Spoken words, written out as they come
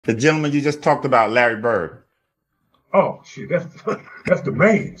The gentleman you just talked about, Larry Bird. Oh shit, that's the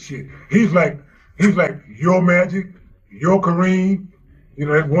man. Shit, he's like your Magic, your Kareem. You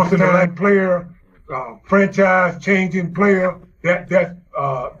know, that once in a life player, franchise changing player. That's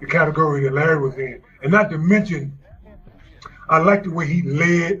the category that Larry was in, and not to mention, I like the way he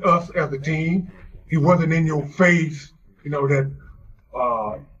led us as a team. He wasn't in your face, you know, that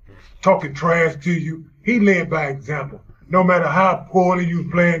talking trash to you. He led by example. No matter how poorly you was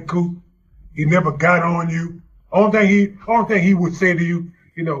playing, Coop, he never got on you. Only thing he would say to you,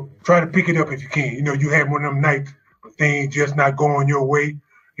 you know, try to pick it up if you can. You know, you had one of them nights but things just not going your way.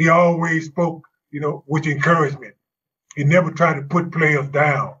 He always spoke, you know, with encouragement. He never tried to put players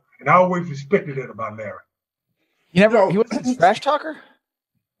down. And I always respected that about Larry. He wasn't a trash talker?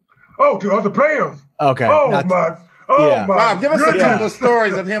 Oh, to other players. Okay. My Bob, give us a couple of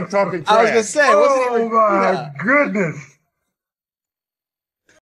stories of him talking trash. I was gonna say, my goodness.